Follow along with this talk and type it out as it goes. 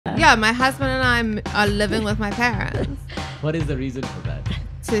Yeah, my husband and I are living with my parents What is the reason for that?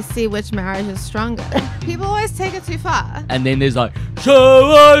 to see which marriage is stronger. People always take it too far. And then there's like,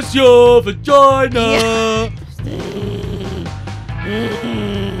 show us your vagina.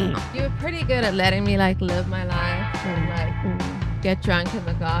 You were pretty good at letting me like live my life and like get drunk in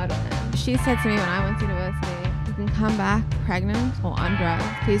the garden. She said to me when I went to university, you can come back pregnant or on drugs.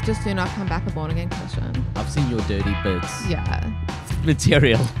 Please just do not come back a born again Christian. I've seen your dirty bits. Yeah.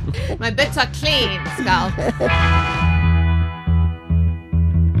 Material. My bits are clean, Schalk.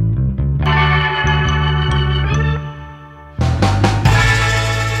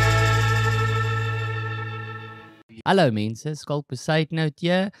 Hello, Mensa. Schalk beside note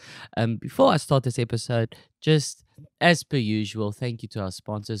here. Before I start this episode, just as per usual, thank you to our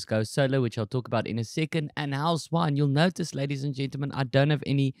sponsors, Go Solo, which I'll talk about in a second, and House Wine. You'll notice, ladies and gentlemen, I don't have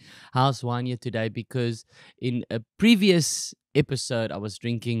any house wine here today because in a previous episode, I was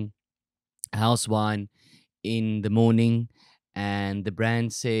drinking house wine in the morning, and the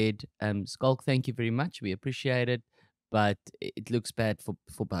brand said, Schalk, thank you very much. We appreciate it, but it looks bad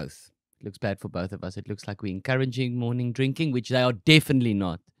for both. It looks bad for both of us. It looks like we're encouraging morning drinking, which they are definitely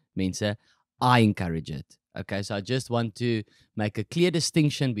not, Mensa. I encourage it. Okay, so I just want to make a clear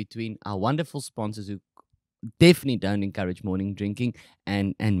distinction between our wonderful sponsors who definitely don't encourage morning drinking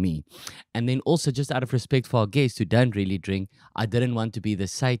and me. And then also, just out of respect for our guests who don't really drink, I didn't want to be the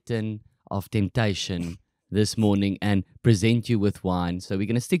Satan of temptation this morning and present you with wine. So we're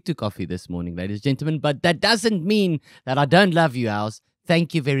going to stick to coffee this morning, ladies and gentlemen. But that doesn't mean that I don't love you, House.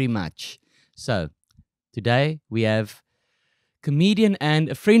 Thank you very much. So today we have comedian and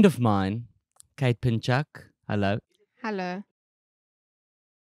a friend of mine, Kate Pinchuck. Hello. Hello.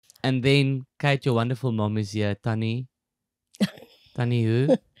 And then Kate, your wonderful mom is here. Tanny. Tanny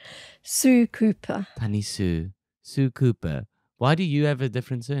who? Sue Cooper. Tanny Sue. Sue Cooper. Why do you have a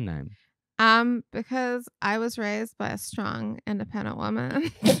different surname? Because I was raised by a strong, independent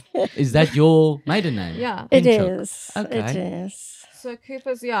woman. Is that your maiden name? Yeah. It Pinchuck. is. Okay. It is. So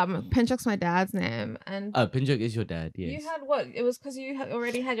Cooper's, Pinchuck's my dad's name. And Oh, Pinchuck is your dad, yes. you had what? It was because you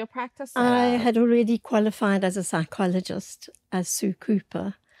already had your practice set I up. had already qualified as a psychologist as Sue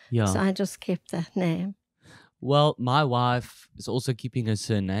Cooper. Yeah. So I just kept that name. Well, my wife is also keeping her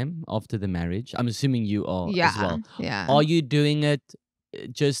surname after the marriage. I'm assuming you are as well. Yeah. Are you doing it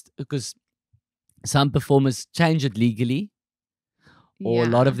just because some performers change it legally, or a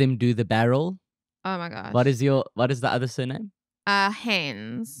lot of them do the barrel? Oh my gosh. What is the other surname?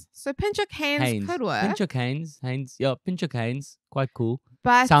 Haynes. So Pinchuck Haynes could work. Pinchuck Haynes. Yeah, Pinchuck Haynes. Quite cool.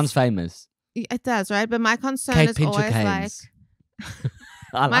 But Sounds famous. it does, right? But my concern Kate is Pinchuck always Haynes.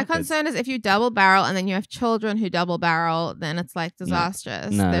 like my concern is if you double barrel and then you have children who double barrel, then it's like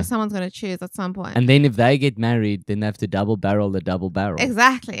disastrous. No. There's someone's going to choose at some point. And then if they get married, then they have to double barrel the double barrel.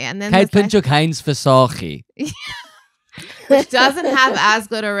 Exactly. And then Kate there's Pinchuck Haynes Versace. which doesn't have as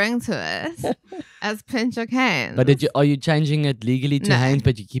good a ring to it as Pinchuck Haynes. But are you changing it legally to No. Haynes,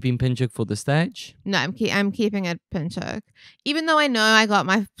 but you're keeping Pinchuck for the stage? No, I'm keeping it Pinchuck. Even though I know I got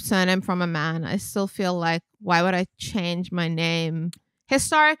my surname from a man, I still feel like, why would I change my name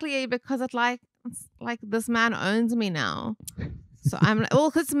historically? Because it's like this man owns me now. So I'm like, well,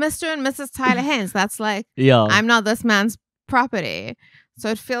 because Mr. and Mrs. Tyler Haynes, that's like, Yeah. I'm not this man's property. So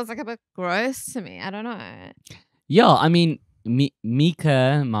it feels like a bit gross to me. I don't know. Yeah, I mean,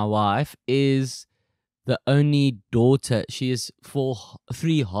 Mika, my wife, is the only daughter. She is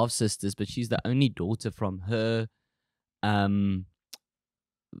three half sisters, but she's the only daughter from her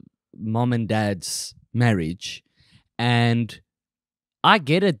mom and dad's marriage. And I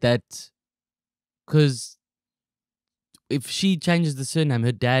get it that because if she changes the surname,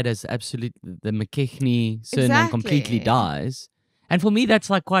 her dad has absolutely the McKechnie surname completely Exactly. dies. And for me, that's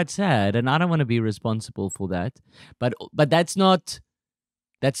like quite sad, and I don't want to be responsible for that. But that's not.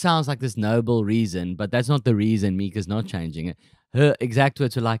 That sounds like this noble reason, but that's not the reason Mika's not changing it. Her exact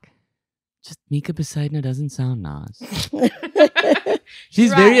words were like, "Just Mika Poseidon doesn't sound nice."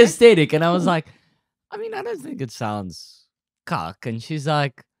 She's very Right. aesthetic, and I was like, I mean, I don't think it sounds cock. And she's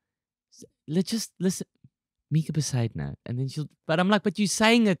like, let's just listen, Mika Poseidon, and then but I'm like, but you're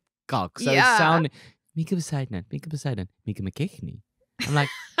saying it cock, so Yeah. it sound. Mika Poseidon, Mika McKechnie. I'm like,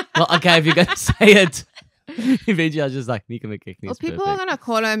 well, okay, if you're going to say it, eventually I was just like, Mika McKechnie. Well, people are going to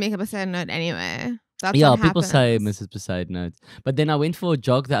call her Mika Poseidon anyway. That's Yeah, what people say happens. Mrs. Poseidon. But then I went for a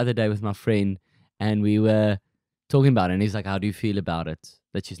jog the other day with my friend, and we were talking about it, and he's like, how do you feel about it,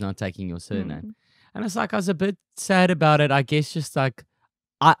 that she's not taking your surname? And it's like, I was a bit sad about it. I guess just like,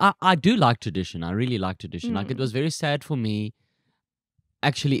 I do like tradition. I really like tradition. Like, it was very sad for me,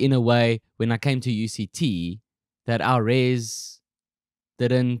 actually, in a way, when I came to UCT, that our res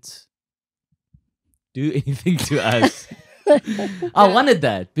didn't do anything to us. I wanted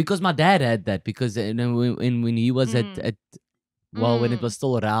that because my dad had that because when he was at when it was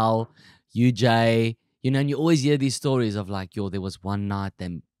still Rao, UJ, and you always hear these stories of like, yo, there was one night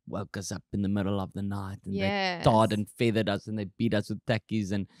they woke us up in the middle of the night and they tarred and feathered us and they beat us with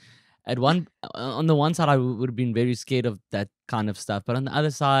tackies. And on the one side, I would have been very scared of that kind of stuff. But on the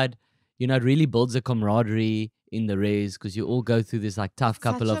other side, it really builds a camaraderie in the res because you all go through this like tough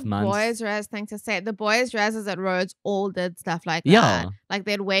couple of months. Boys' res thing to say. The boys' reses at Rhodes all did stuff like that. Yeah. Like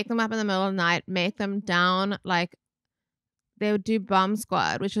they'd wake them up in the middle of the night, make them down like they would do bomb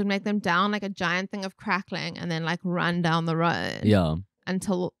squad, which would make them down like a giant thing of crackling and then like run down the road. Yeah.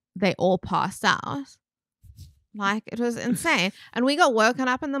 Until they all passed out. Like it was insane. And we got woken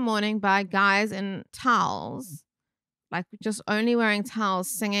up in the morning by guys in towels. Like just only wearing towels,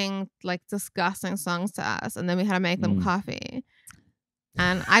 singing like disgusting songs to us. And then we had to make them coffee.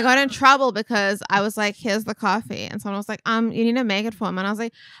 And I got in trouble because I was like, here's the coffee. And someone was like, you need to make it for him. And I was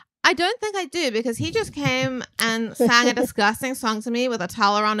like, I don't think I do because he just came and sang a disgusting song to me with a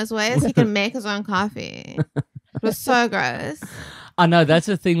towel around his waist. He can make his own coffee. It was so gross. I know that's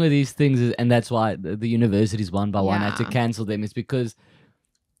the thing with these things, and that's why the universities one by one had to cancel them. It's because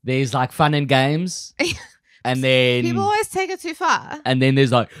there's like fun and games, and then people always take it too far. And then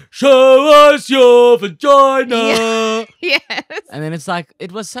there's like, show us your vagina. Yes. And then it's like,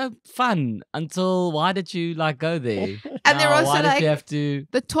 it was so fun until why did you like go there? And they're also why like, did you have to?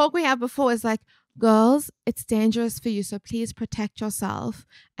 The talk we had before is like, girls, it's dangerous for you, so please protect yourself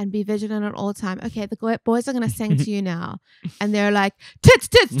and be vigilant at all time. Okay, the boys are going to sing to you now. And they're like, tits,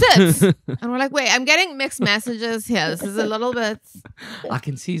 tits, tits. And we're like, wait, I'm getting mixed messages here. This is a little bit... I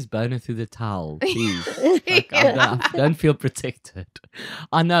can see his boner through the towel. Please. Like, I don't feel protected.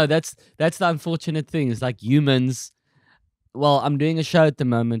 I know, that's the unfortunate thing. It's like humans... Well, I'm doing a show at the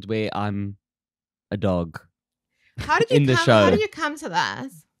moment where I'm a dog. How did you come to that?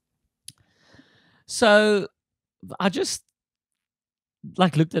 So I just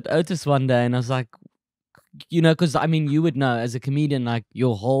like looked at Otis one day and I was like, because I mean, you would know as a comedian, like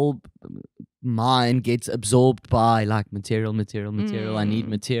your whole mind gets absorbed by like material. I need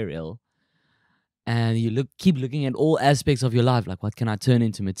material. And you keep looking at all aspects of your life. Like, what can I turn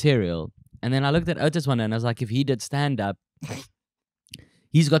into material? And then I looked at Otis one day and I was like, if he did stand up,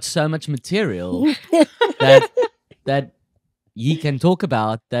 he's got so much material that he can talk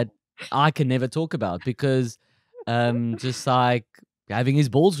about that I can never talk about because just like having his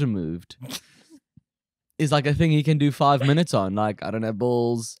balls removed is like a thing he can do 5 minutes on. Like, I don't have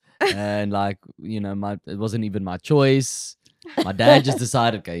balls and like, it wasn't even my choice. My dad just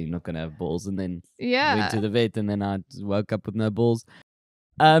decided, okay, you're not going to have balls. And then went to the vet and then I just woke up with no balls.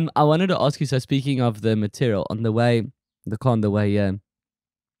 I wanted to ask you, so speaking of the material, on the way here,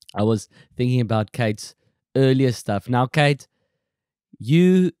 I was thinking about Kate's earlier stuff. Now, Kate,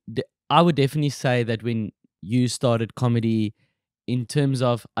 I would definitely say that when you started comedy, in terms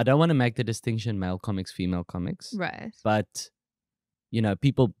of, I don't want to make the distinction male comics, female comics. Right. But,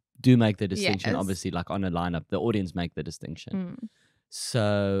 people do make the distinction, obviously, like on a lineup, the audience make the distinction.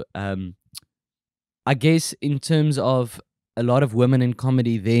 So, I guess in terms of a lot of women in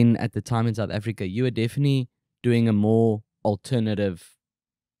comedy then at the time in South Africa, you were definitely doing a more alternative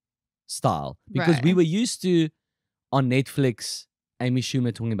style. Because we were used to, on Netflix, Amy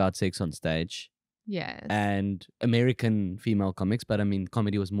Schumer talking about sex on stage. Yes. And American female comics, but I mean,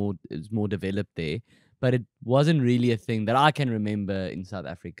 comedy was more developed there. But it wasn't really a thing that I can remember in South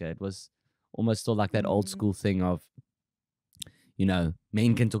Africa. It was almost still like that old school thing of,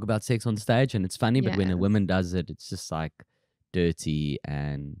 men can talk about sex on stage and it's funny, but when a woman does it, it's just like dirty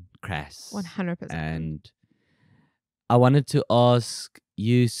and crass. 100%. And I wanted to ask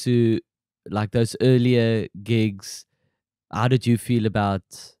you, Sue, like those earlier gigs, how did you feel about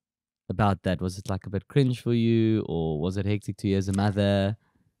that? Was it like a bit cringe for you, or was it hectic to you as a mother?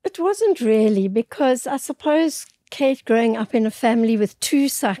 It wasn't really, because I suppose Kate growing up in a family with 2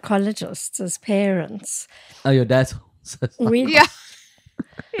 psychologists as parents. Oh, your dad's yeah,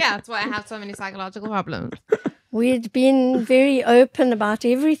 that's why I have so many psychological problems. We'd been very open about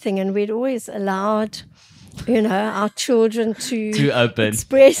everything, and we'd always allowed, our children to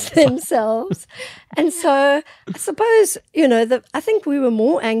express themselves. And so I suppose, I think we were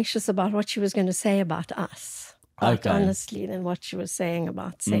more anxious about what she was going to say about us, quite honestly, than what she was saying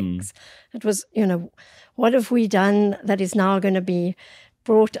about sex. It was, what have we done that is now going to be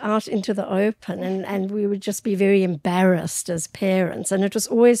brought out into the open? And we would just be very embarrassed as parents. And it was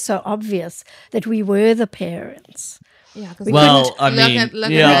always so obvious that we were the parents. Yeah, because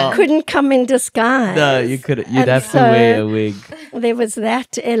we couldn't come in disguise. No, you'd have to wear a wig. There was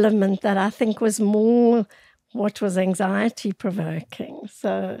that element that I think was more what was anxiety provoking.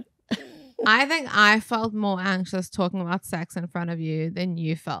 So I think I felt more anxious talking about sex in front of you than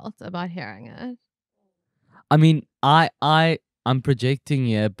you felt about hearing it. I mean, I'm projecting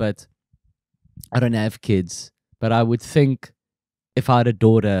here, but I don't have kids. But I would think if I had a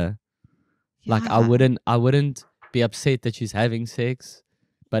daughter, like I wouldn't be upset that she's having sex.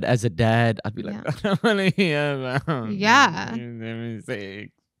 But as a dad, I'd be like, I don't want to hear about having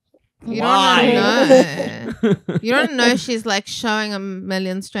sex. You don't know. You don't know she's like showing a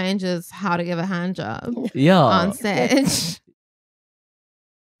million strangers how to give a hand job. On stage.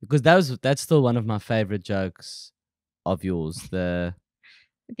 Because that's still one of my favorite jokes of yours. The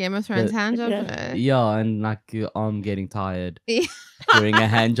Game of Thrones hand job. And like your arm getting tired during a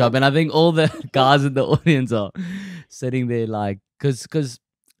hand job, and I think all the guys in the audience are sitting there like, because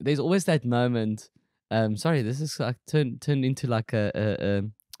there's always that moment. Sorry, this is like turned into like a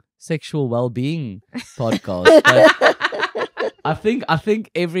sexual well-being podcast. But I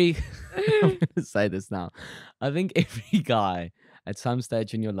think every I'm gonna say this now. I think every guy at some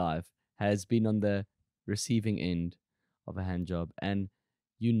stage in your life has been on the receiving end of a hand job, and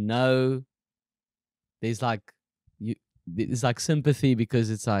there's like sympathy because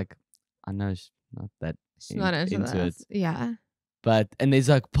it's like, I know she's not that into it. Yeah. But and there's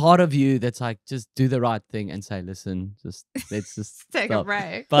like part of you that's like, just do the right thing and say, listen, let's just take a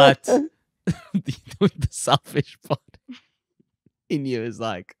break. But the selfish part in you is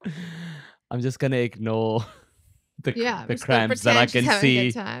like, I'm just gonna ignore the cramps that I can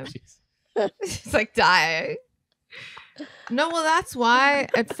see. It's like dying. No, well, that's why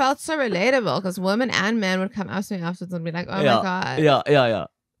it felt so relatable, because women and men would come up to me afterwards and be like, oh my God. Yeah.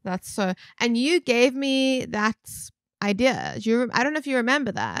 That's so. And you gave me that idea. I don't know if you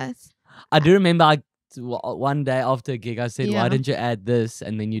remember that. I do remember. One day after a gig, I said, why didn't you add this?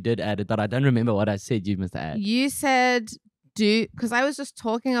 And then you did add it, but I don't remember what I said you must add. You said, because I was just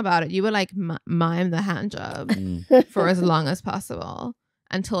talking about it. You were like, mime the hand job for as long as possible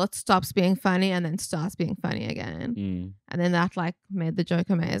until it stops being funny and then starts being funny again. And then that like made the joke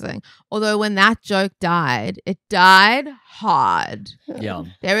amazing. Although when that joke died, it died hard. Yeah.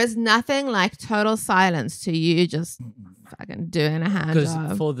 There is nothing like total silence to you just fucking doing a hand job.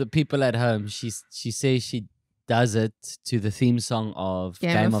 Because for the people at home, she says she does it to the theme song of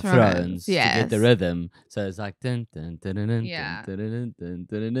Game of Thrones to get the rhythm. So it's like dun dun dun dun dun dun dun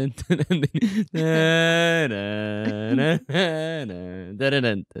dun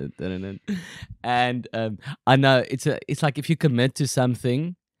dun dun. And I know it's like if you commit to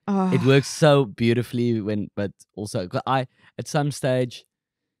something, it works so beautifully but also I at some stage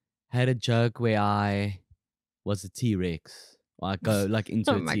had a joke where I was a T-Rex. I go like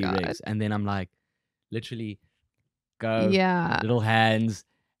into a T-Rex and then I'm like literally go little hands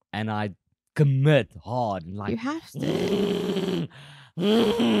and I commit hard and like you have to.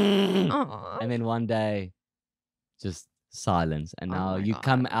 And then one day just silence and now you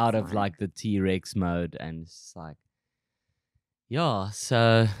come out of like the T-Rex mode and it's like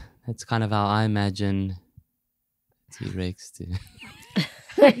so that's kind of how I imagine T-Rex to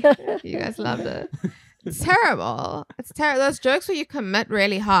You guys loved it. It's terrible. It's terrible. Those jokes where you commit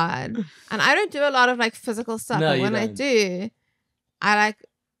really hard. And I don't do a lot of like physical stuff. No, but when I do, I like,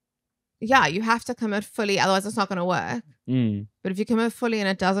 you have to commit fully. Otherwise, it's not going to work. But if you commit fully and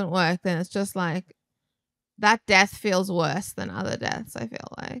it doesn't work, then it's just like that death feels worse than other deaths, I feel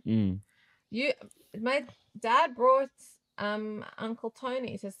like. My dad brought Uncle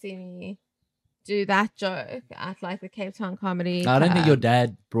Tony to see me do that joke at like the Cape Town Comedy. I don't think your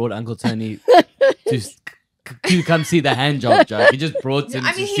dad brought Uncle Tony to come see the hand job joke. He just brought him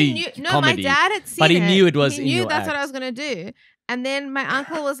to see comedy. My dad had seen but he knew it was he in knew your that's act. what I was gonna do. And then my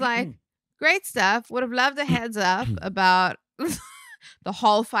uncle was like, great stuff. Would have loved a heads up about the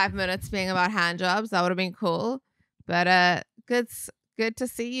whole 5 minutes being about hand jobs. That would have been cool. But good to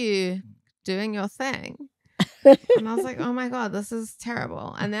see you doing your thing. And I was like, oh my God, this is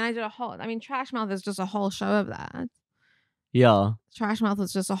terrible. And then I did Trash Mouth is just a whole show of that. Yeah. Trash Mouth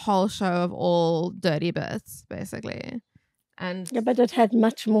was just a whole show of all dirty bits, basically. And but it had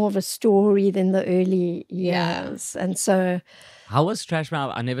much more of a story than the early years. And so how was Trash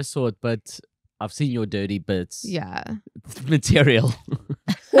Mouth? I never saw it, but I've seen your dirty bits. Yeah. Material.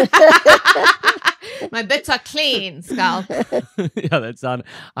 My bits are clean, Schalk. Yeah, that's on.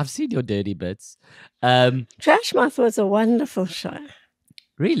 I've seen your dirty bits. Trash Mouth was a wonderful show.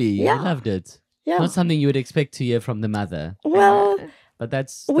 Really? Yeah. I loved it. Yeah. Not something you would expect to hear from the mother. Well,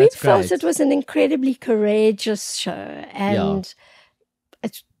 we felt great. it was an incredibly courageous show, and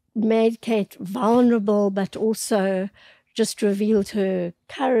it made Kate vulnerable, but also just revealed her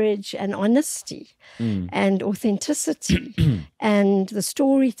courage and honesty and authenticity. And the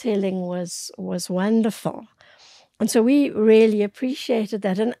storytelling was wonderful. And so we really appreciated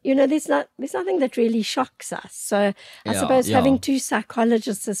that. And, there's nothing that really shocks us. So I suppose having two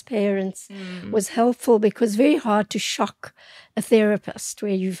psychologists as parents was helpful, because very hard to shock a therapist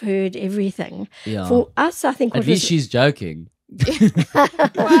where you've heard everything. Yeah. For us, I think... At least she's joking. Well,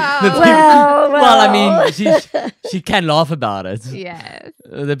 I mean, she can laugh about it. Yes.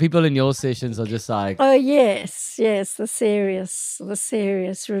 The people in your sessions are just like, oh yes, the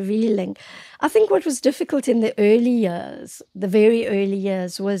serious revealing. I think what was difficult in the very early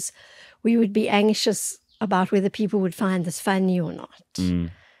years, was we would be anxious about whether people would find this funny or not.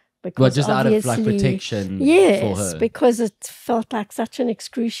 Because just out of like protection for her. Yes, because it felt like such an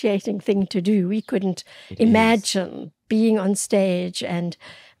excruciating thing to do. We couldn't imagine being on stage and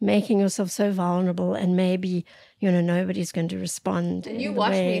making yourself so vulnerable, and maybe, nobody's going to respond. And you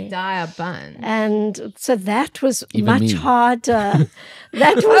watched me die a bunch. And so that was Even much me. harder.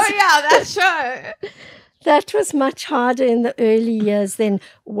 That show. That was much harder in the early years than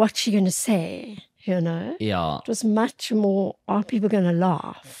what's she going to say, Yeah. It was much more, are people going to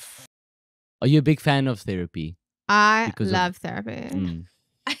laugh? Are you a big fan of therapy? I love therapy.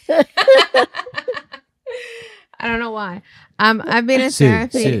 I don't know why. I've been in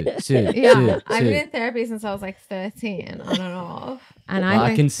therapy. I've been in therapy since I was like 13, on and off. And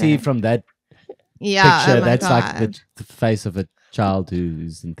I can see from that picture, that's like the face of a child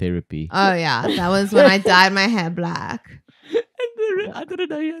who's in therapy. Oh yeah, that was when I dyed my hair black. I didn't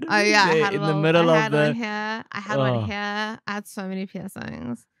know you had I had in the middle of the hair. I had one here. I had so many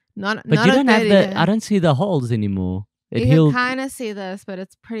piercings. But you don't have I don't see the holes anymore. You can kind of see this, but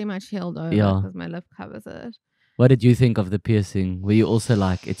it's pretty much healed over because my lip covers it. What did you think of the piercing? Were you also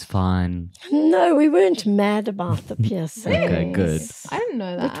like, it's fine? No, we weren't mad about the piercing. Okay, good. I didn't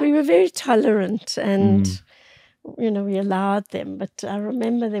know that. But we were very tolerant, and we allowed them. But I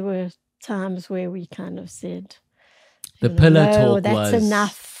remember there were times where we kind of said, the pillow talk that's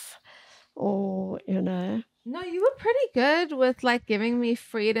enough, or No, you were pretty good with like giving me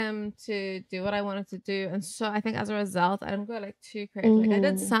freedom to do what I wanted to do. And so I think as a result, I didn't go like too crazy. Like I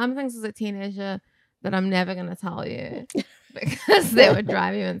did some things as a teenager that I'm never going to tell you because they would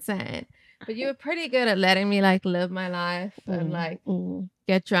drive you insane. But you were pretty good at letting me like live my life and like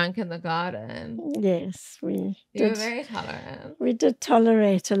get drunk in the garden. Yes, you were very tolerant. We did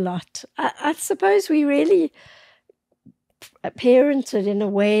tolerate a lot. I suppose we really parented in a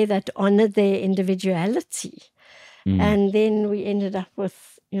way that honored their individuality. And then we ended up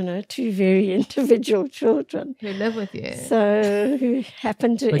with, two very individual children. Who live with you. So who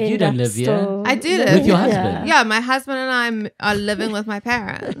happened to But end you don't up live still... I do live with your husband? Yeah, my husband and I are living with my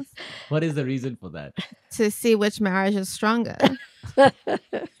parents. What is the reason for that? To see which marriage is stronger.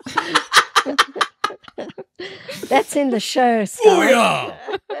 That's in the show, Schalk. Oh, yeah!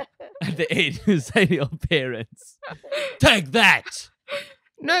 At the end, you say to your parents, take that!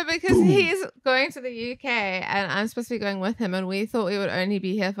 No, because he's going to the UK and I'm supposed to be going with him, and we thought we would only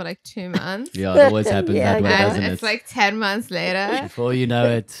be here for like 2 months. Yeah, it always happens that way, doesn't it? It's like 10 months later. Before you know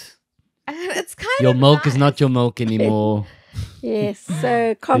it, and it's kind your of milk nice. is not your milk anymore. Yes,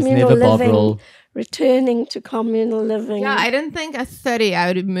 so communal living, returning to communal living. Yeah, I didn't think at 30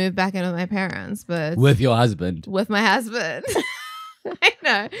 I would move back in with my parents, but With your husband. with my husband. I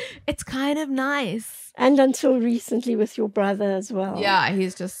know. It's kind of nice. And until recently with your brother as well. Yeah,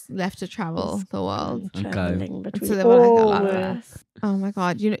 he's just left to travel the world. Traveling, but So we they were like a all lot of were. us. Oh my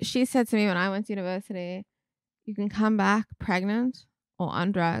God. She said to me when I went to university, you can come back pregnant or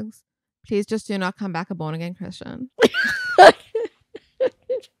on drugs. Please just do not come back a born again Christian. And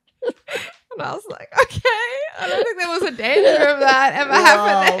I was like, okay, I don't think there was a danger of that ever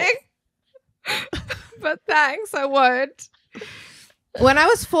happening. But thanks, I won't. When I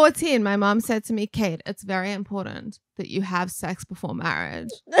was 14, my mom said to me, Kate, it's very important that you have sex before marriage.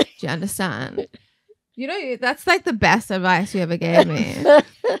 Do you understand? That's like the best advice you ever gave me.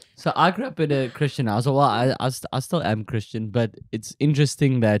 So I grew up in a Christian house. Well, I still am Christian, but it's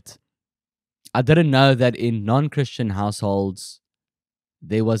interesting that I didn't know that in non-Christian households,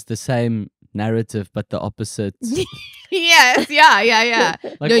 there was the same narrative, but the opposite. Yes, yeah.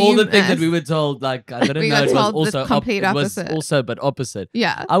 Like No, all the things that we were told, like I didn't We know got it was told the also complete it was opposite. also but opposite.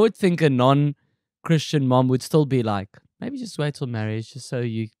 Yeah. I would think a non-Christian mom would still be like, maybe just wait till marriage, just so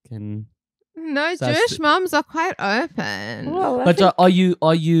you can. No, So Jewish moms are quite open. Well, I But think are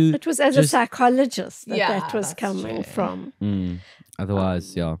you? it was as a just- psychologist that Yeah, that was that's coming true. from.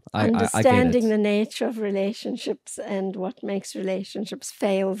 Otherwise, yeah. I get understanding it. the nature of relationships and what makes relationships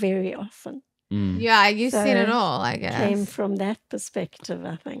fail very often. Yeah, you've So seen it all, I guess. Came from that perspective,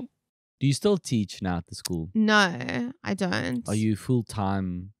 I think. Do you still teach now at the school? No, I don't. Are you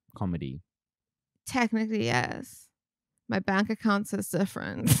full-time comedy? Technically, yes. My bank account says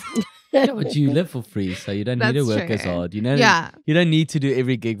different. Yeah, but you live for free, so you don't need to That's work as true. hard. You know, Yeah. you don't need to do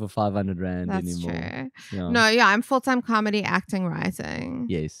every gig for 500 Rand That's anymore. true. Yeah. No, yeah, I'm full-time comedy, acting, writing.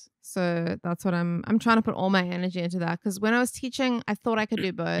 Yes. So that's what I'm trying to put all my energy into that, because when I was teaching, I thought I could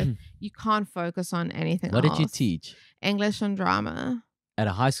do both. You can't focus on anything What else. did you teach? English and drama. At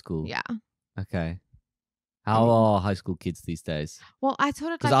a high school? Yeah. Okay. How are high school kids these days? Well, I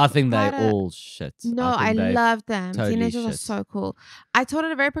taught it Because like I think they quite a- all shit. No, I love them. totally Teenagers are shit. so cool. I taught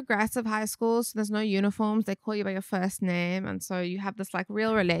at a very progressive high school, so there's no uniforms. They call you by your first name, and so you have this like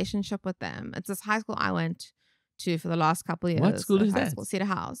real relationship with them. It's this high school I went to for the last couple of years. What school of is high that? School, Cedar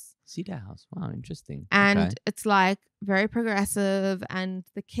House. Cedar House. Wow, interesting. And Okay. it's like very progressive, and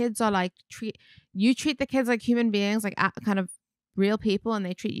the kids are like you treat the kids like human beings, like kind of real people, and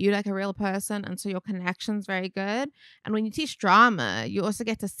they treat you like a real person, and so your connection's very good. And when you teach drama, you also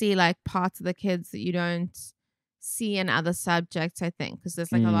get to see like parts of the kids that you don't see in other subjects, I think, because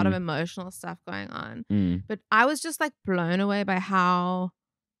there's like a lot of emotional stuff going on. But I was just like blown away by how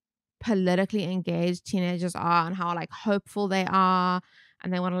politically engaged teenagers are and how like hopeful they are,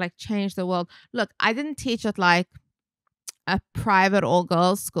 and they want to like change the world. Look, I didn't teach at like a private all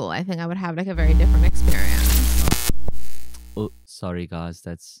girls school. I think I would have like a very different experience. Oh, sorry guys,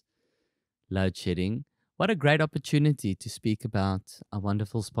 that's load shedding. What a great opportunity to speak about our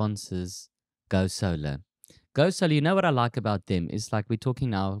wonderful sponsors, Go Solar. Go Solar, you know what I like about them? It's like we're talking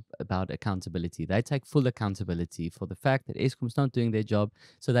now about accountability. They take full accountability for the fact that Eskom's not doing their job,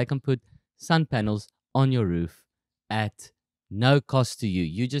 so they can put sun panels on your roof at no cost to you.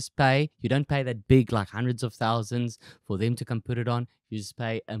 You just pay. You don't pay that big, like hundreds of thousands for them to come put it on. You just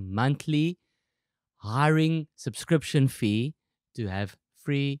pay a monthly hiring subscription fee to have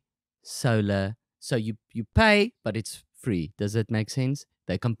free solar. So you pay, but it's free. Does it make sense?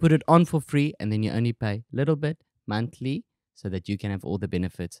 They can put it on for free, and then you only pay a little bit monthly so that you can have all the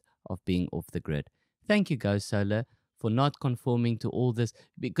benefits of being off the grid. Thank you, Go Solar, for not conforming to all this,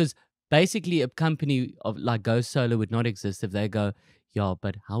 because basically a company of like Go Solar would not exist if they go, yeah,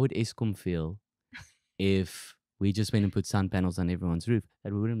 but how would Eskom feel if we just went and put sun panels on everyone's roof?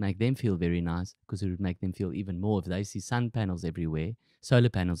 That wouldn't make them feel very nice, because it would make them feel even more. If they see sun panels everywhere, solar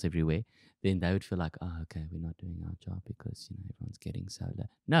panels everywhere, then they would feel like, oh, okay, we're not doing our job because, you know, everyone's getting solar.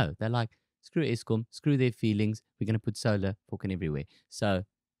 No, they're like, screw Eskom, screw their feelings. We're going to put solar fucking everywhere. So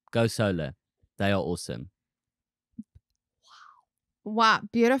Go Solar. They are awesome. Wow,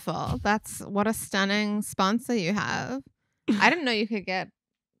 beautiful. That's what a stunning sponsor you have. I didn't know you could get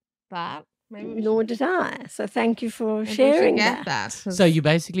that. Maybe Nor did I. So thank you for maybe we should sharing get that. So you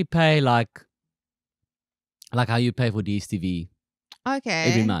basically pay like how you pay for DSTV Okay.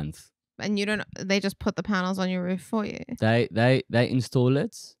 every month. And you don't, they just put the panels on your roof for you. They install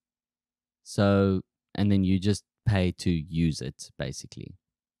it. So, and then you just pay to use it, basically.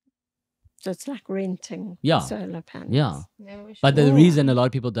 So it's like renting Yeah. solar panels. Yeah. Maybe we should. But the reason a lot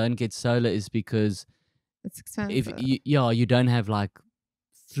of people don't get solar is because It's expensive. if you don't have like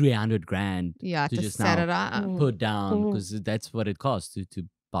 300 grand yeah, to to just set now it up. put down, Mm. because that's what it costs to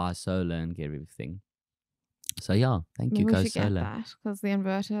buy solar and get everything. So yeah, thank you, Maybe we Go should get Solar. that, because the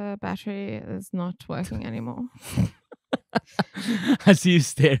inverter battery is not working anymore. I see you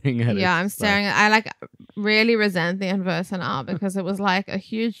staring at it. Yeah, I'm staring at I like really resent the inverter now, because it was like a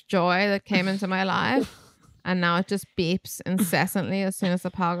huge joy that came into my life, and now it just beeps incessantly as soon as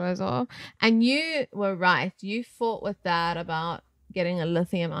the power goes off. And you were right. You fought with Dad about getting a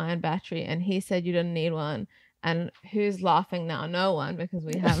lithium ion battery, and he said you didn't need one. And who's laughing now? No one, because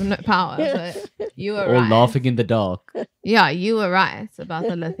we have no power. But you were All right. laughing in the dark. Yeah, you were right about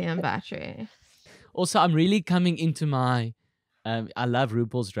the lithium battery. Also, I'm really coming into my. I love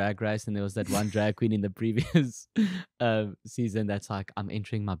RuPaul's Drag Race, and there was that one drag queen in the previous season that's like, I'm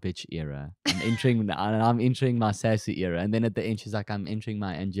entering my bitch era. I'm entering my sassy era, and then at the end she's like, I'm entering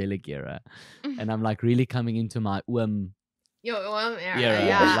my angelic era, and I'm like really coming into my Your era. era.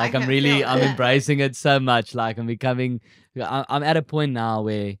 Yeah, Like I I'm can really, feel I'm that. embracing it so much. Like I'm becoming. I'm at a point now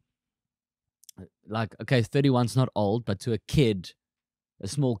where, like, okay, 31's not old, but to a kid. A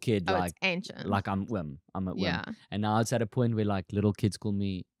small kid, Oh, like it's ancient. I'm Wim. I'm at Wim. Yeah. And now it's at a point where like little kids call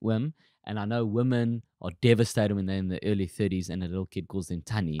me Wim. And I know women are devastated when they're in the early 30s and a little kid calls them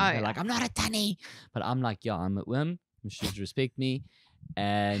Tanny. Oh, They're yeah. like, I'm not a Tanny. But I'm like, yeah, I'm at Wim. You should respect me.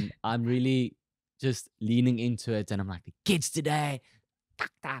 And I'm really just leaning into it, and I'm like, the kids today,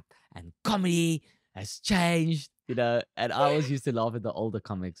 fucked up, and comedy has changed, you know. And I always used to laugh at the older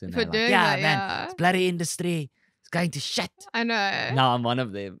comics, and For they're like, doing yeah, that, man, yeah. it's bloody industry. It's going to shit. I know. Now I'm one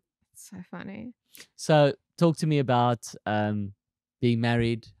of them. So funny. So talk to me about being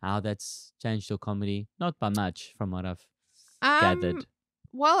married, how that's changed your comedy. Not by much, from what I've gathered.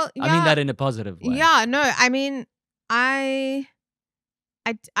 Well, yeah. I mean that in a positive way. Yeah, no, I mean, I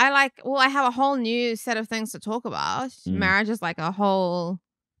like, well, I have a whole new set of things to talk about. Marriage is like a whole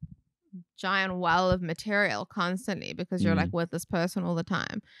giant well of material constantly because you're like with this person all the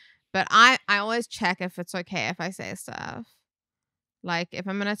time. But I always check if it's okay if I say stuff. Like, if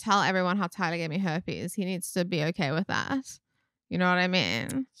I'm going to tell everyone how Tyler gave me herpes, he needs to be okay with that. You know what I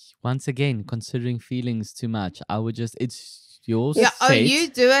mean? Once again, considering feelings too much, I would just, it's your Yeah. set. Oh, you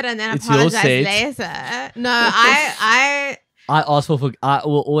do it and then It's your apologize set. later. No, I ask for, I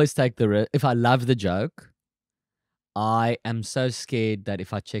will always take the risk. If I love the joke, I am so scared that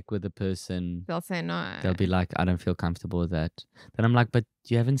if I check with the person, they'll say no. they'll be like, I don't feel comfortable with that. Then I'm like, but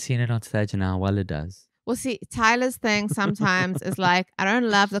you haven't seen it on stage and how well it does. Well, see, Tyler's thing sometimes is like, I don't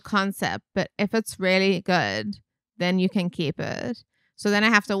love the concept, but if it's really good, then you can keep it. So then I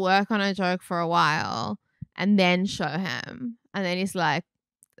have to work on a joke for a while and then show him. And then he's like,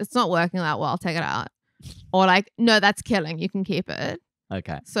 it's not working that well, take it out. Or like, no, that's killing, you can keep it.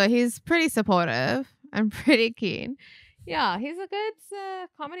 Okay. So he's pretty supportive and pretty keen. Yeah, he's a good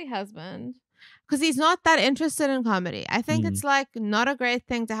comedy husband. Because he's not that interested in comedy. I think it's like not a great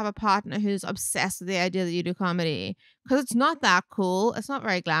thing to have a partner who's obsessed with the idea that you do comedy. Because it's not that cool. It's not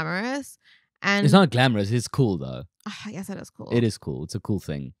very glamorous. And it's not glamorous. It's cool though. I guess it is cool. It is cool. It's a cool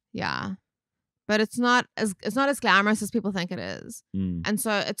thing. Yeah. But it's not as glamorous as people think it is. And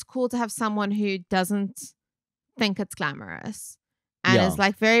so it's cool to have someone who doesn't think it's glamorous. And is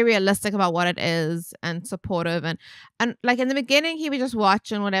like very realistic about what it is and supportive and like in the beginning he would just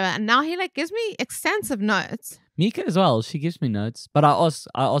watch and whatever, and now he like gives me extensive notes. Mika as well. She gives me notes, but I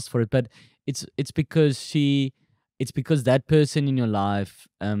asked for it. But it's because that person in your life,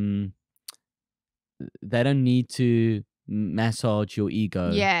 they don't need to massage your ego.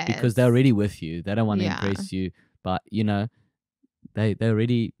 Yes. Because they're already with you. They don't want to impress you, but you know, they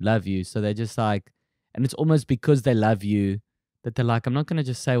already love you. So they're just like, and it's almost because they love you that they're like, I'm not going to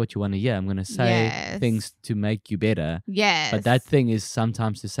just say what you want to hear. I'm going to say things to make you better. Yes. But that thing is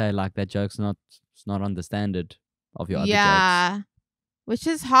sometimes to say like that joke's not on the standard of your other jokes. Which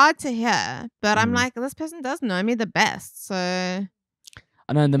is hard to hear. But I'm like, this person does know me the best. So I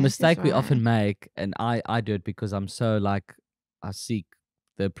know, and the mistake we often make, and I do it because I'm so like, I seek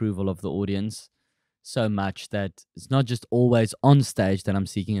the approval of the audience so much that it's not just always on stage that I'm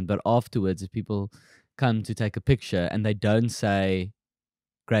seeking it, but afterwards if people come to take a picture and they don't say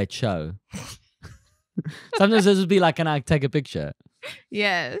great show. Sometimes this would be like, can I take a picture?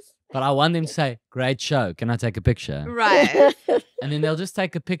 Yes. But I want them to say great show, can I take a picture? Right. And then they'll just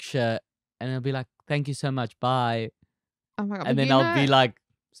take a picture and they'll be like, thank you so much, bye. Oh my God. And then I'll be like,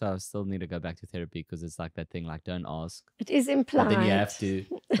 so I still need to go back to therapy because it's like that thing, like don't ask. It is implied. But then you have to.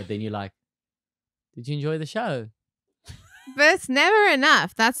 But then you're like, did you enjoy the show? But it's never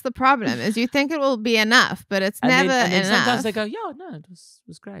enough. That's the problem. Is you think it will be enough, but it's never then enough. Sometimes they go, yeah, no, it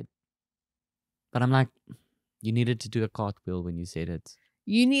was great. But I'm like, you needed to do a cartwheel when you said it.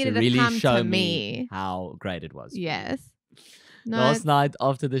 You needed to really come show to me how great it was. Yes. No, Last night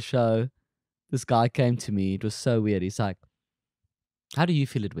after the show, this guy came to me. It was so weird. He's like, how do you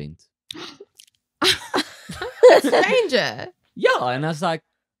feel it went? stranger. Yeah, and I was like,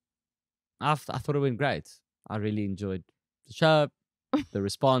 I thought it went great. I really enjoyed the show. The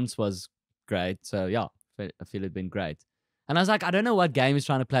response was great. So yeah, I feel it went great. And I was like, I don't know what game he's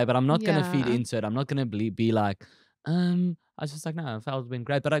trying to play, but I'm not going to feed into it. I'm not going to be like, I was just like, no, I felt it went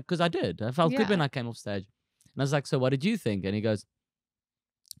great. But because I did. I felt good when I came off stage. And I was like, so what did you think? And he goes,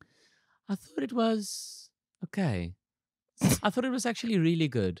 I thought it was okay. I thought it was actually really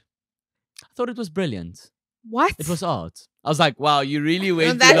good. I thought it was brilliant. What? It was art. I was like, wow, you really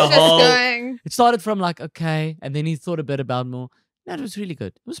went that's through the just whole... going... It started from like, okay, and then he thought a bit about more. No, it was really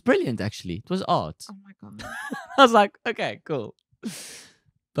good. It was brilliant, actually. It was art. Oh my God. I was like, okay, cool.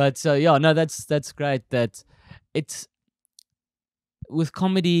 But so, yeah, no, that's great that it's... With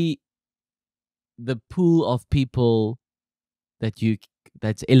comedy, the pool of people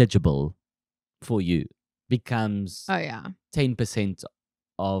that's eligible for you becomes 10%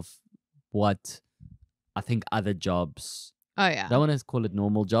 of what I think other jobs, I don't want to call it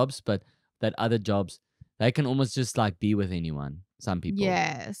normal jobs, but that other jobs, they can almost just like be with anyone. Some people.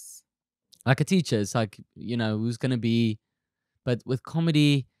 Yes. Like a teacher, it's like, you know, who's going to be, but with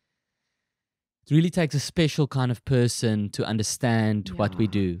comedy, it really takes a special kind of person to understand what we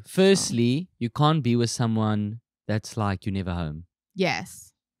Yeah, do. Firstly, you can't be with someone that's like you're never home.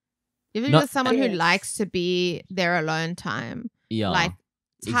 Yes. If you're Not- with someone who Yes. likes to be their alone time, Yeah, like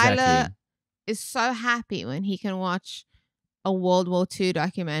Tyler exactly. is so happy when he can watch a World War II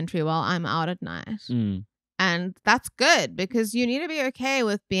documentary while I'm out at night. Mm. And that's good because you need to be okay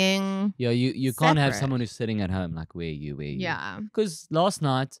with being Yeah, you can't have separate. someone who's sitting at home like, where are you? Yeah. Because last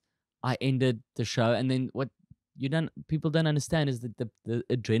night I ended the show, and then what people don't understand is that the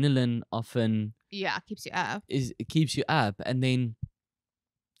adrenaline often Yeah, keeps you up. it keeps you up, and then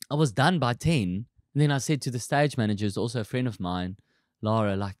I was done by 10, and then I said to the stage manager, who's also a friend of mine,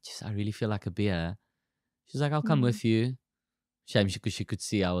 Laura, like, just, I really feel like a beer. She's like, I'll come with you. Shame because she could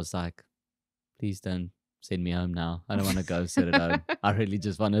see I was like, please don't send me home now. I don't want to go sit at home. I really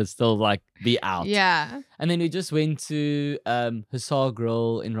just want to still like be out. Yeah. And then we just went to Hussar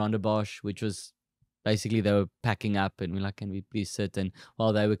Grill in Rondebosch, which was basically they were packing up, and we're like, can we please sit? And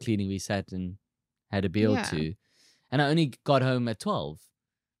while they were cleaning, we sat and had a beer or Yeah. two. And I only got home at 12.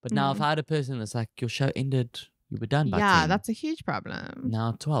 But now if I had a person that's like, your show ended, you were done by 10. That's a huge problem.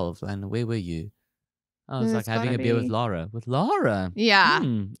 Now 12. And where were you? I was There's like having a gotta beer with be- Laura. With Laura? Yeah.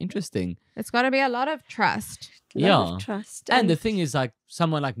 Interesting. It's got to be a lot of trust. Love of trust. And the thing is, like,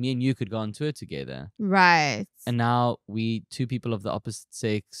 someone like me and you could go on tour together. Right. And now we, two people of the opposite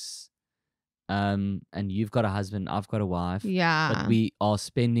sex, and you've got a husband, I've got a wife. Yeah. But we are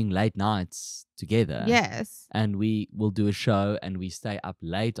spending late nights together. Yes. And we will do a show and we stay up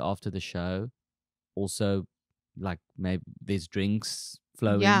late after the show. Also, like, maybe there's drinks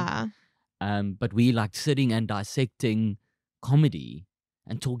flowing. Yeah. But we like sitting and dissecting comedy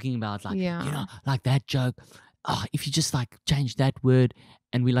and talking about like, like that joke. Oh, if you just like change that word,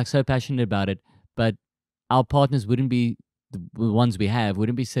 and we're like so passionate about it, but our partners wouldn't be the ones we have,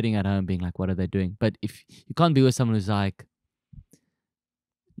 wouldn't be sitting at home being like, what are they doing? But if you can't be with someone who's like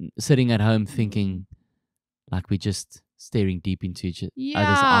sitting at home thinking like we're just staring deep into each other's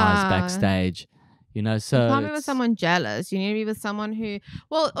eyes backstage. You know, so you can't be with someone jealous. You need to be with someone who,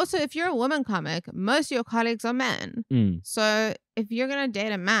 well, also if you're a woman comic, most of your colleagues are men. So if you're going to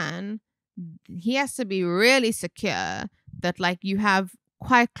date a man, he has to be really secure that like you have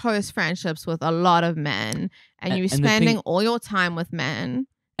quite close friendships with a lot of men and you're spending all your time with men.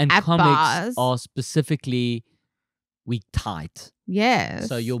 And at comics bars. are specifically, we tight. Yes.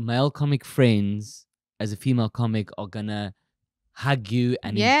 So your male comic friends as a female comic are going to hug you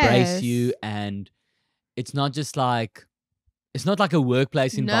and embrace you, and it's not just like, it's not like a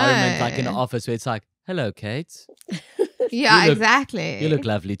workplace environment like in an office where it's like, hello, Kate. Yeah, You look- exactly. You look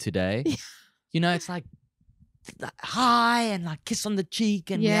lovely today. You know, it's like hi and like kiss on the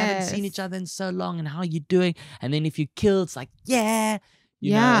cheek, and we haven't seen each other in so long, and how are you doing? And then if you kill, it's like, yeah.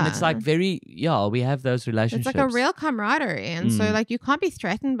 You know, and it's like very, we have those relationships. It's like a real camaraderie. And so like you can't be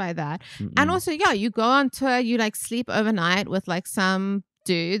threatened by that. And also, you go on tour, you like sleep overnight with like some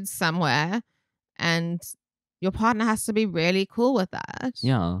dudes somewhere, and your partner has to be really cool with that.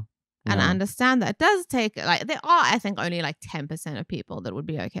 Yeah. And understand that. It does take, like, there are, I think, only like 10% of people that would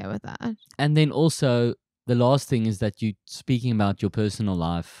be okay with that. And then also, the last thing is that you speaking about your personal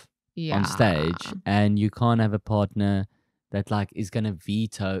life on stage, and you can't have a partner that like is gonna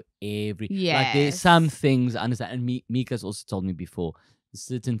veto every. Like there's some things I understand, and Mika's also told me before,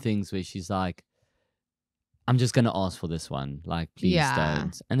 certain things where she's like, I'm just gonna ask for this one, like please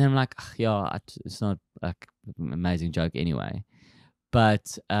don't. And then I'm like, it's not like an amazing joke anyway.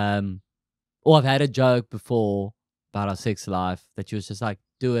 But or I've had a joke before about our sex life that she was just like,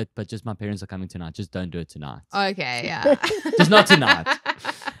 do it, but just my parents are coming tonight. Just don't do it tonight. Okay, yeah. Just not tonight.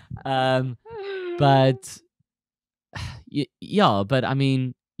 But but I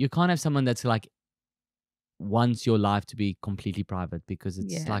mean, you can't have someone that's like wants your life to be completely private, because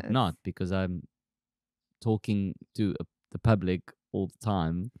it's like not, because I'm talking to the public all the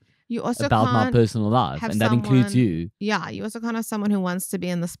time. You also about my personal life, and that includes you. Yeah, you also can't have someone who wants to be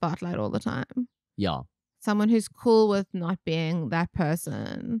in the spotlight all the time. Yeah. Someone who's cool with not being that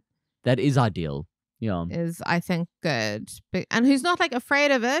person. That is ideal. Yeah. Is, I think, good. And who's not like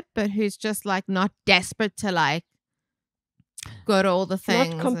afraid of it, but who's just like not desperate to like go to all the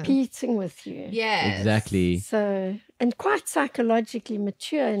things. Not competing with you. Yes. Exactly. So, and quite psychologically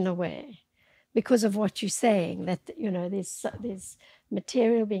mature in a way, because of what you're saying, that, you know, there's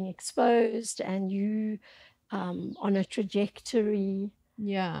material being exposed, and you on a trajectory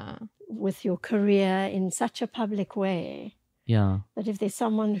with your career in such a public way, that if there's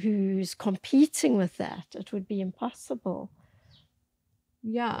someone who's competing with that, it would be impossible.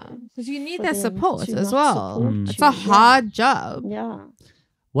 Yeah, because you need their support as not well. support It's you. a hard job. Yeah.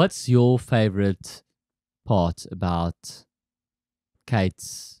 What's your favorite part about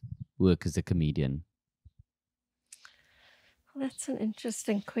Kate's work as a comedian? That's an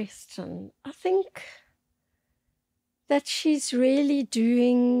interesting question. I think that she's really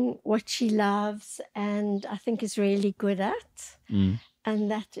doing what she loves and I think is really good at. And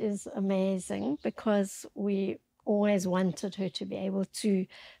that is amazing because we always wanted her to be able to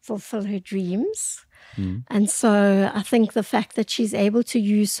fulfill her dreams. And so I think the fact that she's able to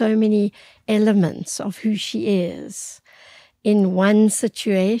use so many elements of who she is in one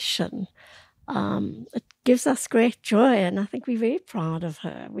situation, it gives us great joy, and I think we're very proud of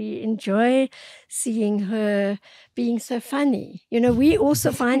her. We enjoy seeing her being so funny. You know, we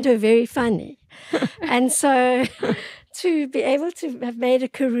also find her very funny. And so to be able to have made a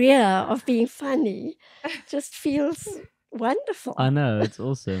career of being funny just feels wonderful. I know, it's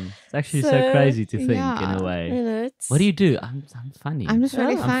awesome. It's actually so crazy to think in a way. You know, what do you do? I'm funny. I'm just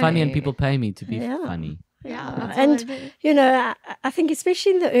really funny. I'm funny and people pay me to be funny. Yeah, and you know, I think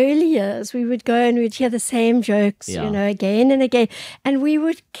especially in the early years, we would go and we'd hear the same jokes, you know, again and again, and we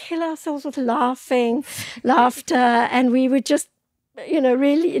would kill ourselves with laughter, and we would just, you know,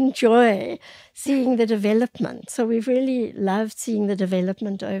 really enjoy seeing the development. So we've really loved seeing the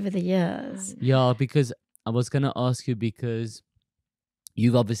development over the years. Yeah, because I was going to ask you, because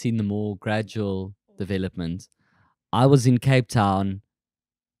you've obviously seen the more gradual development. I was in Cape Town,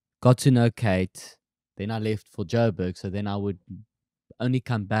 got to know Kate. Then I left for Joburg, so then I would only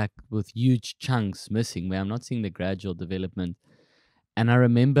come back with huge chunks missing where I'm not seeing the gradual development. And I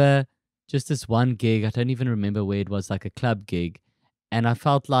remember just this one gig, I don't even remember where it was, like a club gig. And I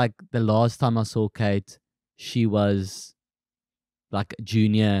felt like the last time I saw Kate, she was like a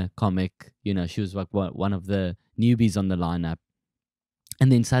junior comic. You know, she was like one of the newbies on the lineup.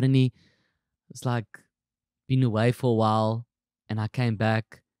 And then suddenly, it's like been away for a while, and I came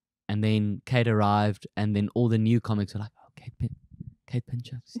back. And then Kate arrived, and then all the new comics were like, "Oh, Kate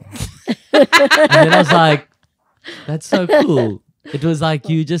Pinchuck." And then I was like, "That's so cool." It was like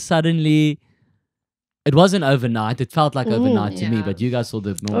you just suddenly. It wasn't overnight. It felt like overnight to me, but you guys saw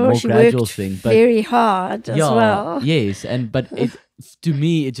the more gradual thing. But very hard as well. Yes, but to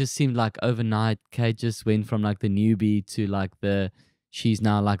me it just seemed like overnight. Kate just went from like the newbie to like she's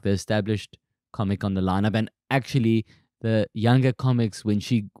now like the established comic on the lineup, and actually. The younger comics, when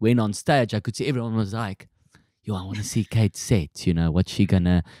she went on stage, I could see everyone was like, "Yo, I want to see Kate's set. You know, what's she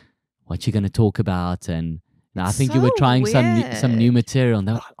gonna talk about?" And I think you were trying some new material, and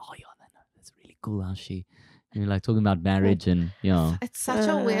they were like, "Oh, yeah, that's really cool how she, you know, like talking about marriage and It's such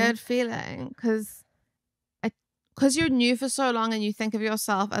a weird feeling because you're new for so long and you think of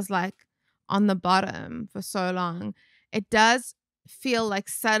yourself as like on the bottom for so long. It does feel like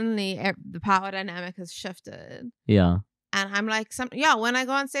suddenly the power dynamic has shifted. Yeah. And I'm like, when I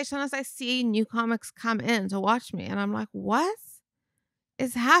go on stage, sometimes I see new comics come in to watch me, and I'm like, what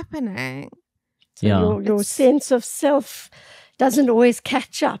is happening? So your sense of self doesn't always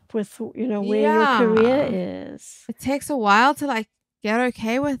catch up with, you know, where your career is. It takes a while to like get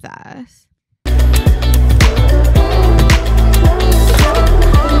okay with that.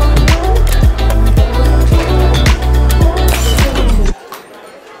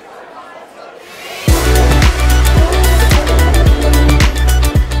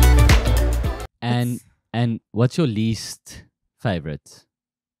 And what's your least favorite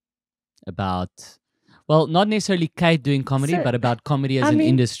about, well, not necessarily Kate doing comedy, but about comedy as an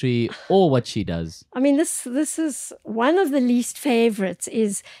industry or what she does? I mean, this is one of the least favorites,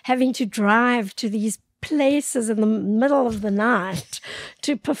 is having to drive to these places in the middle of the night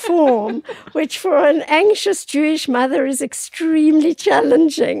to perform, which for an anxious Jewish mother is extremely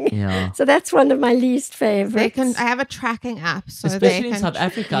challenging. Yeah. So that's one of my least favorites. I have a tracking app, so especially in South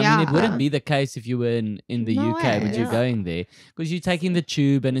Africa. I mean, it wouldn't be the case if you were in the UK, but you're going there because you're taking the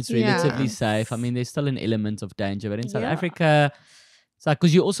tube and it's relatively safe. I mean, there's still an element of danger, but in South Africa, it's like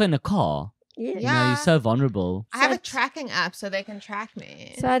because you're also in a car. Yeah. You know, you're so vulnerable. I have a tracking app so they can track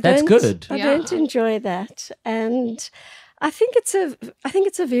me. So that's good. I don't enjoy that, and I think it's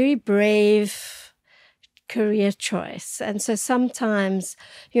a very brave career choice. And so sometimes,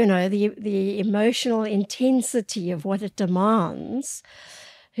 you know, the emotional intensity of what it demands,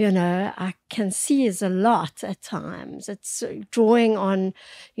 you know, I can see is a lot at times. It's drawing on,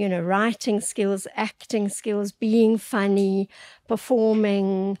 you know, writing skills, acting skills, being funny,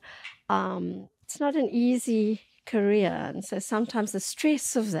 performing. It's not an easy career, and so sometimes the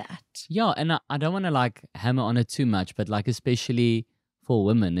stress of that. Yeah, and I don't want to like hammer on it too much, but like especially for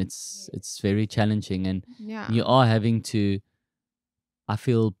women, it's very challenging, and you are having to, I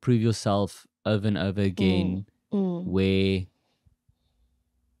feel, prove yourself over and over again, where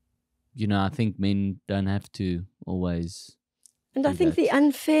I think men don't have to always. And I think the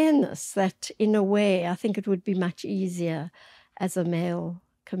unfairness that, in a way, I think it would be much easier as a male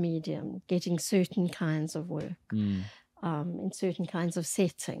comedian getting certain kinds of work in certain kinds of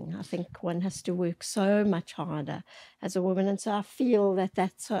setting. I think one has to work so much harder as a woman. And so I feel that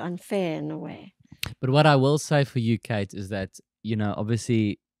that's so unfair in a way. But what I will say for you, Kate, is that,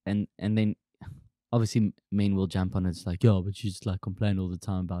 obviously, and then obviously men will jump on it. It's like, yo, but you just like complain all the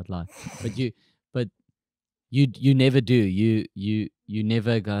time about life. But you never do. You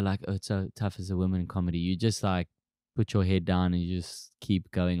never go like, oh, it's so tough as a woman in comedy. You just like put your head down and you just keep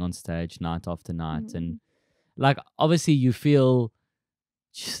going on stage night after night. And like, obviously you feel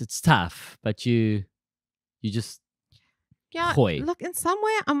it's tough, but you just hoy. Look, in some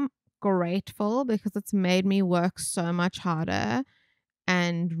way I'm grateful because it's made me work so much harder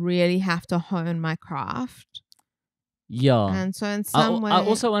and really have to hone my craft. Yeah. And so in some way, I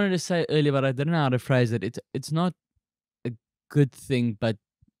also wanted to say earlier, but I didn't know how to phrase it. It's not a good thing, but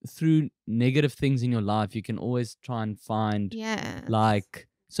through negative things in your life, you can always try and find like,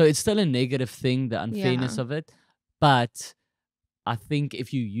 so it's still a negative thing, the unfairness of it. But I think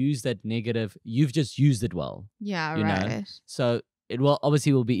if you use that negative, you've just used it well. Yeah, you know? So it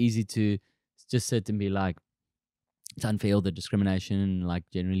will be easy to just sit and be like, it's unfair, the discrimination, like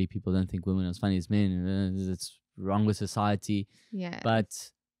generally people don't think women are as funny as men. It's wrong with society. Yeah.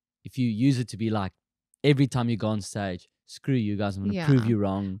 But if you use it to be like, every time you go on stage, screw you guys, I'm going to prove you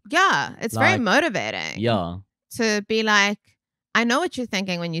wrong. Yeah, it's very motivating. Yeah. To be like, I know what you're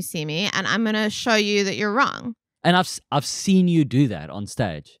thinking when you see me, and I'm going to show you that you're wrong. And I've seen you do that on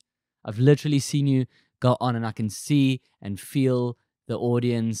stage. I've literally seen you go on, and I can see and feel the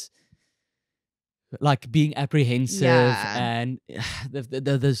audience like being apprehensive, and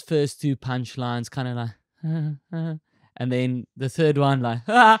those first two punchlines kind of like, and then the third one like,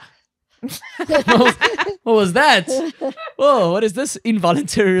 what was that? Oh, what is this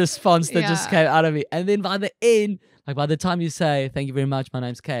involuntary response that just came out of me? And then by the end, like by the time you say, thank you very much, my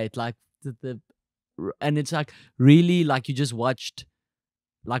name's Kate, like and it's like really like you just watched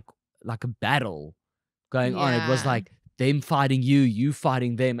like a battle going on. It was like them fighting you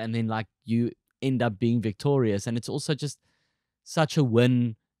fighting them, and then like you end up being victorious. And it's also just such a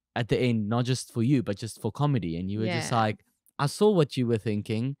win at the end, not just for you, but just for comedy. And you were just like, I saw what you were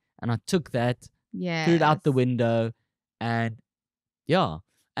thinking, and I took that, threw it out the window, and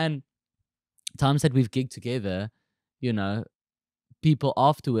and times that we've gigged together, people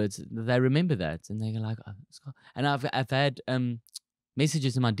afterwards, they remember that, and they're like, oh, Schalk. And I've had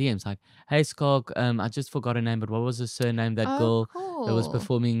messages in my DMs like, hey Schalk, I just forgot her name, but what was her surname, that girl that was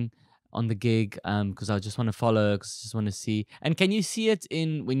performing on the gig, because I just want to follow her, because I just want to see. And can you see it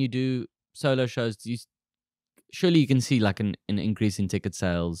in when you do solo shows? Surely you can see like an increase in ticket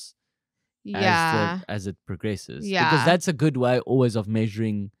sales as it progresses. Because that's a good way always of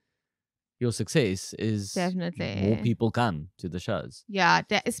measuring your success, is definitely more people come to the shows. Yeah,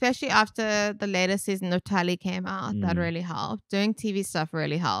 especially after the latest season of Tally came out, that really helped. Doing TV stuff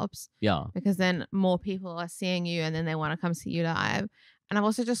really helps. Yeah. Because then more people are seeing you, and then they want to come see you live. And I've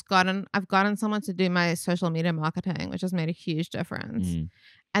also I've gotten someone to do my social media marketing, which has made a huge difference.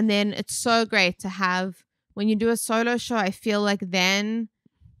 And then it's so great to have, when you do a solo show, I feel like then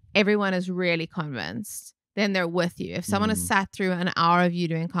everyone is really convinced. Then they're with you. If someone has sat through an hour of you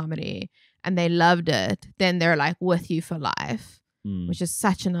doing comedy and they loved it, then they're like with you for life, which is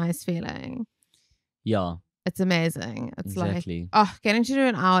such a nice feeling. Yeah. It's amazing. It's exactly. like, getting to do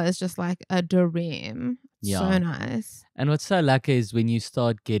an hour is just like a dream. So nice. And what's so lucky is when you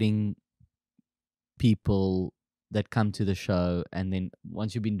start getting people that come to the show, and then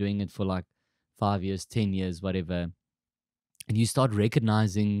once you've been doing it for like 5 years, 10 years, whatever, and you start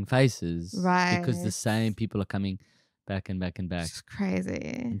recognizing faces. Right. Because the same people are coming back and back and back. It's crazy.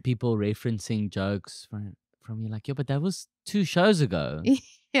 And people referencing jokes from you like, but that was 2 shows ago.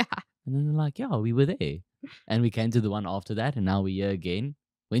 Yeah. And then they're like, we were there. And we came to the one after that, and now we're here again.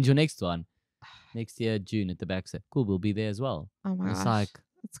 When's your next one? Next year, June at the backside. Cool, we'll be there as well. Oh my gosh. It's like,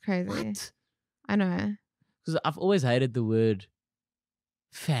 it's crazy. What? I know. Because I've always hated the word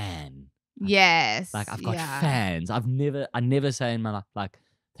fan. Yes. Like I've got fans. I never say in my life like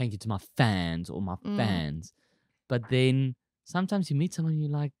thank you to my fans or my fans. But then sometimes you meet someone,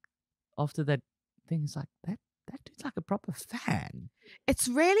 you're like, after that thing, it's like that dude's like a proper fan. It's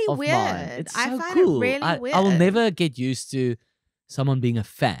really weird. It's so I find cool. it really weird. I will never get used to someone being a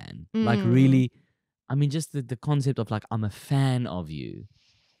fan. Like really, I mean, just the concept of like, I'm a fan of you.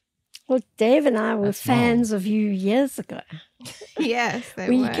 Well, Dave and I were That's fans of you years ago. Yes, they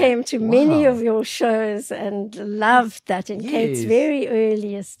We were. came to many of your shows and loved that in Kate's Yes. very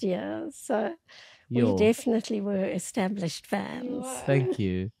earliest years. So we Yo, definitely were established fans. thank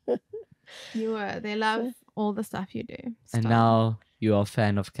you. You were. They love all the stuff you do. And Stop. now you are a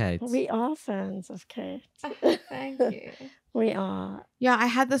fan of Kate. We are fans of Kate. Thank you. We are. Yeah, I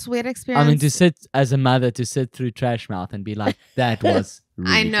had this weird experience. I mean, to sit as a mother, to sit through Trash Mouth and be like, that was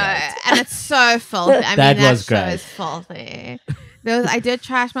really I know, great. and it's so filthy. I That mean, was that show great. is filthy. I did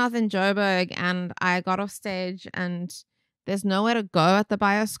Trash Mouth in Joburg, and I got off stage, and there's nowhere to go at the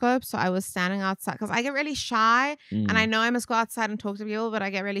Bioscope, so I was standing outside because I get really shy, and I know I must go outside and talk to people, but I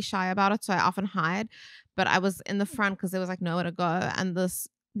get really shy about it, so I often hide. But I was in the front because there was like nowhere to go, and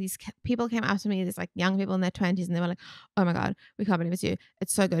these people came up to me, these like young people in their 20s, and they were like, "Oh my God, we can't believe it's you.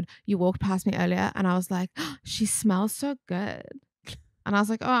 It's so good. You walked past me earlier." And I was like, "Oh, she smells so good." And I was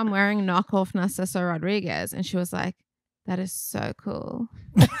like, "Oh, I'm wearing knockoff Narciso Rodriguez." And she was like, "That is so cool."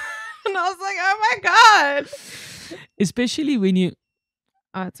 And I was like, "Oh my God." Especially when you...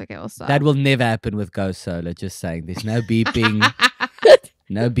 Oh, it's okay. We'll stop. That will never happen with Go Solar, just saying. There's no beeping.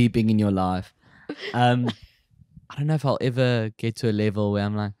 No beeping in your life. I don't know if I'll ever get to a level where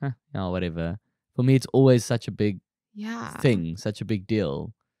I'm like, yeah, whatever. For me, it's always such a big thing, such a big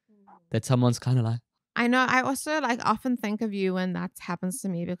deal that someone's kind of like, I know. I also like often think of you when that happens to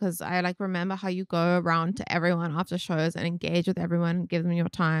me, because I like remember how you go around to everyone after shows and engage with everyone and give them your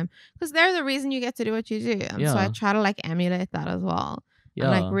time, because they're the reason you get to do what you do. And so I try to like emulate that as well. yeah.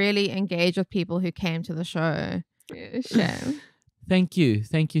 And like really engage with people who came to the show. Shame. Thank you,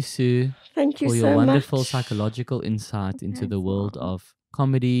 Sue, Thank you for so your wonderful much. psychological insight into the Thanks, world Mom. of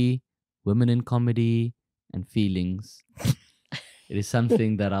comedy, women in comedy, and feelings. It is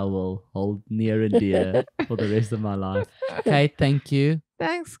something that I will hold near and dear for the rest of my life. Kate, thank you.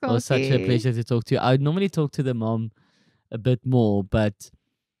 Thanks, It was such a pleasure to talk to you. I would normally talk to the mom a bit more, but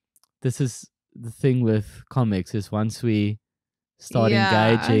this is the thing with comics, is once we start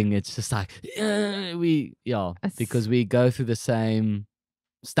engaging, it's just like, because we go through the same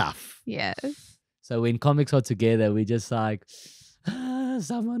stuff. Yes. So when comics are together, we just like,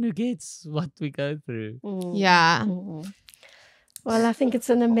 someone who gets what we go through. Yeah. Well, I think it's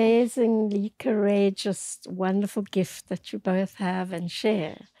an amazingly courageous, wonderful gift that you both have and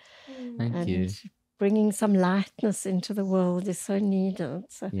share. Thank you. Bringing some lightness into the world is so needed.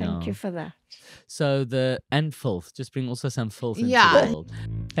 So thank you for that. So and filth. Just bring also some filth into Yeah. the world.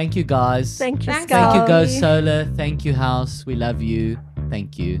 Thank you, guys. Thank you, Thanks, Thank you, Go Schalk. Solar. Thank you, House. We love you.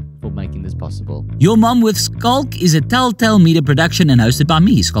 Thank you for making this possible. Your Mom with Schalk is a Telltale Media production and hosted by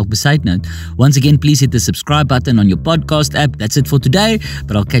me, Schalk Besaidnout. Once again, please hit the subscribe button on your podcast app. That's it for today,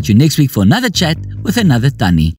 but I'll catch you next week for another chat with another Tannie.